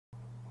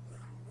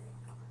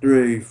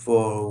3,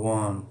 4,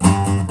 1.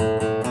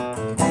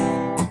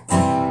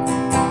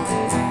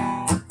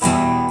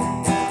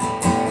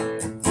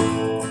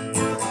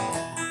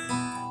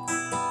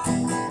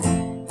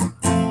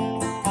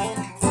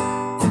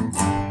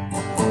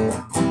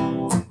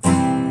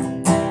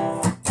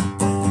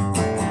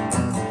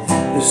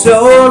 There's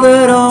so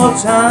little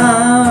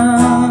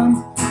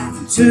time,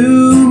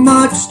 too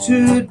much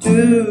to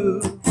do.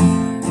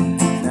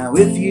 Now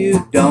if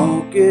you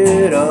don't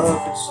get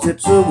up, it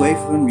slips away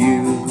from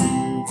you.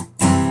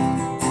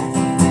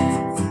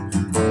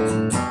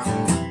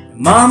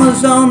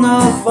 Mama's on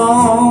the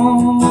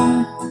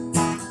phone,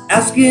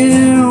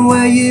 asking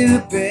where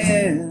you've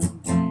been.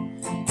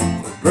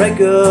 Break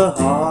her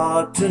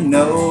heart to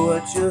know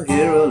that you're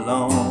here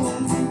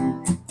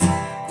alone.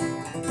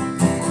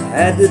 I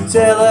had to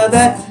tell her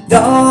that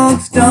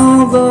dogs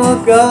don't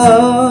look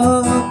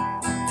up,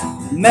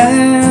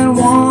 man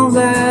won't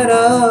let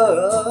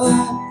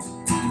up.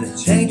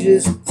 The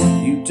changes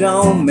you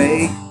don't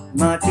make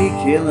might be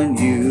killing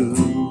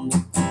you.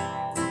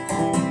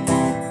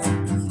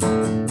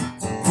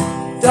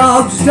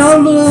 Dogs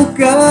don't look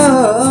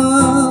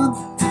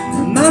up,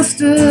 the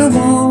master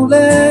won't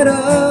let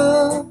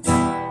up.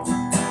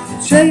 The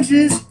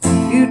changes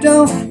you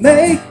don't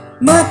make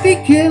might be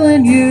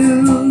killing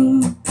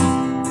you.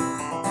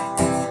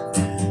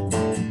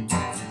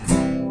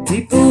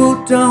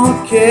 People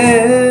don't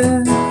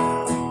care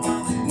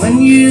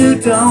when you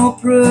don't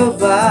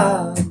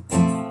provide.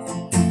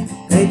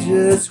 They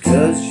just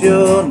cuss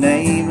your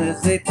name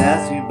as they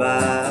pass you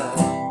by.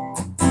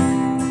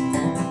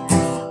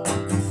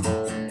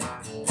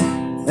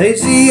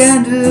 Lazy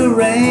and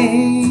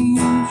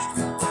deranged,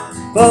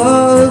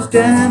 buzzed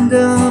and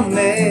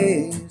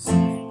amazed.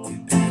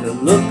 You better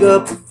look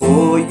up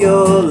before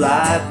your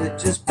life that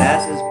just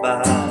passes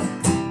by.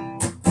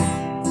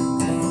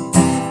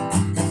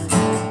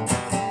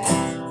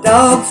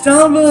 Dogs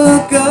don't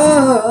look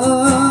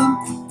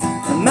up,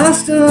 the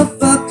master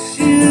fucks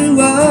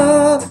you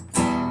up.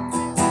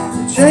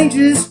 The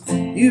changes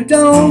you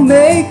don't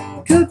make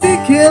could be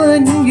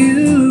killing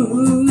you.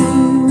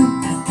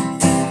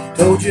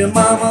 Told your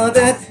mama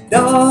that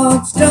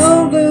dogs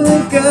don't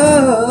look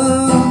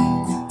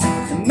up,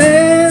 the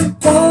man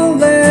won't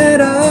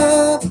let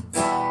up.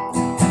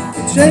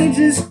 The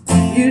changes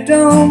you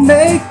don't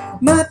make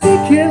might be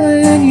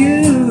killing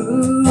you.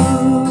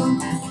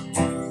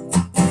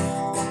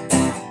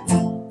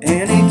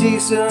 Any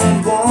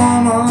decent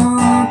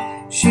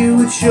woman, she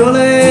would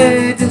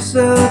surely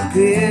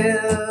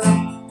disappear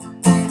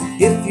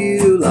if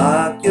you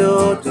lock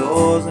your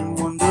doors and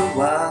wonder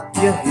why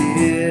you're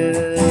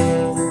here.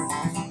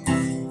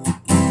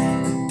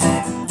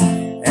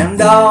 And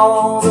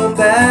all the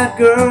bad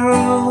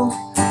girls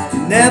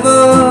you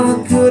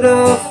never could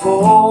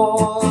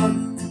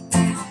afford,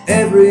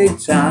 every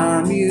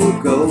time you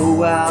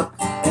go out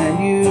and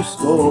you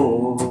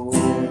score.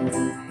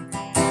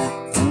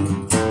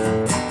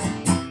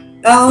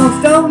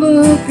 Dogs don't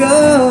look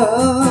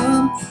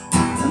up,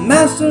 the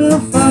master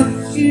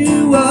fucks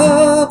you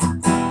up.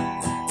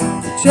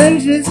 The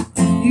changes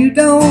you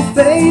don't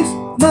face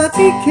might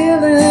be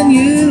killing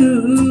you.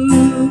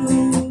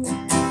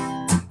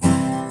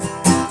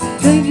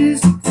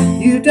 Changes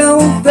you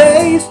don't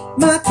face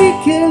might be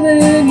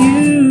killing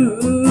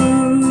you.